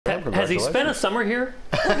Has he spent a summer here?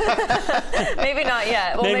 Maybe not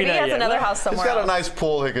yet. Well, maybe he has another house somewhere He's got else. a nice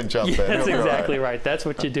pool he can jump in. That's exactly right. That's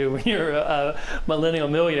what you do when you're a millennial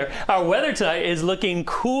millionaire. Our weather tonight is looking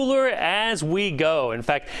cooler as we go. In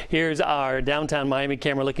fact, here's our downtown Miami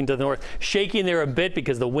camera looking to the north, shaking there a bit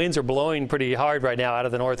because the winds are blowing pretty hard right now out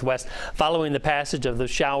of the northwest following the passage of the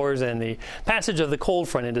showers and the passage of the cold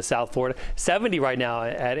front into South Florida. 70 right now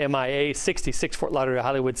at MIA, 66 Fort Lauderdale,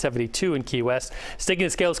 Hollywood, 72 in Key West. Sticking the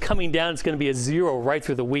scales coming down, it's going to be a 0 right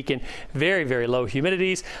through the weekend. Very, very low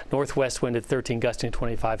humidities. Northwest wind at 13, gusting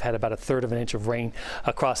 25, had about 1/3 of an inch of rain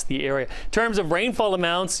across the area. In terms of rainfall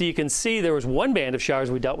amounts, you can see there was one band of showers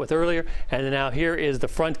we dealt with earlier, and then now here is the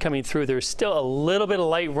front coming through. There's still a little bit of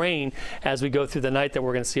light rain as we go through the night that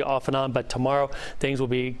we're going to see off and on, but tomorrow things will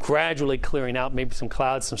be gradually clearing out, maybe some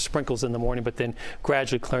clouds, some sprinkles in the morning, but then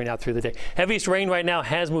gradually clearing out through the day. Heaviest rain right now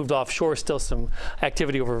has moved offshore. Still some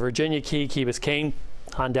activity over Virginia Key, Key Biscayne,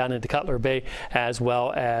 on down into Cutler Bay, as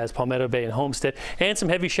well as Palmetto Bay and Homestead, and some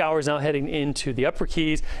heavy showers now heading into the upper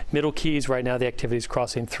Keys, middle Keys. Right now the activity is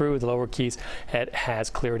crossing through the lower Keys. It has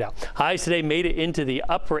cleared out. Highs today made it into the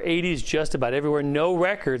upper 80s just about everywhere. No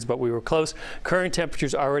records, but we were close. Current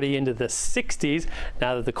temperatures already into the 60s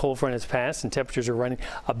now that the cold front has passed, and temperatures are running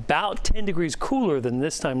about 10 degrees cooler than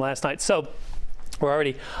this time last night. So we're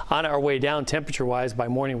already on our way down temperature-wise. By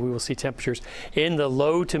morning, we will see temperatures in the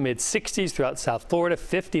low to mid 60s throughout South Florida,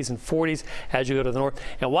 50s and 40s as you go to the north.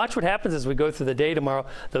 And watch what happens as we go through the day tomorrow.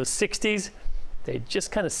 Those 60s, they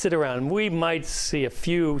just kind of sit around. We might see a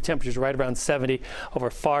few temperatures right around 70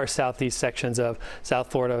 over far southeast sections of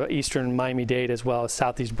South Florida, eastern Miami-Dade, as well as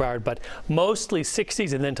southeast Broward, but mostly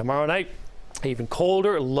 60s. And then tomorrow night, even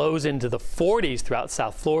colder, lows into the 40s throughout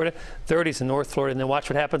South Florida, 30s in North Florida. And then watch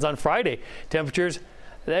what happens on Friday. Temperatures,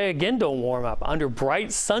 they again don't warm up. Under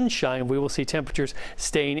bright sunshine, we will see temperatures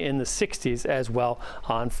staying in the 60s as well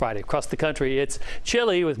on Friday. Across the country, it's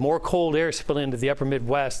chilly with more cold air spilling into the upper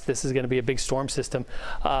Midwest. This is going to be a big storm system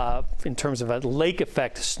in terms of a lake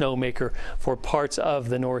effect snowmaker for parts of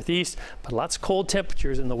the Northeast. But lots of cold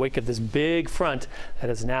temperatures in the wake of this big front that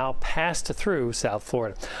has now passed through South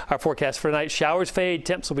Florida. Our forecast for tonight: showers fade,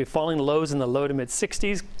 temps will be falling, lows in the low to mid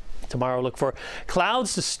 60s. Tomorrow, look for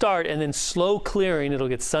clouds to start and then slow clearing. It'll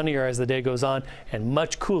get sunnier as the day goes on and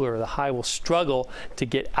much cooler. The high will struggle to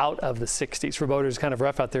get out of the 60s. For boaters, kind of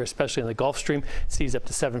rough out there, especially in the Gulf Stream. Seas up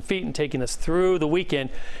to 7 feet and taking us through the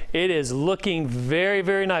weekend. It is looking very,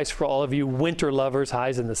 very nice for all of you winter lovers.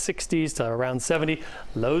 Highs in the 60s to around 70,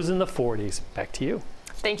 lows in the 40s. Back to you.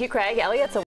 Thank you, Craig. Elliot's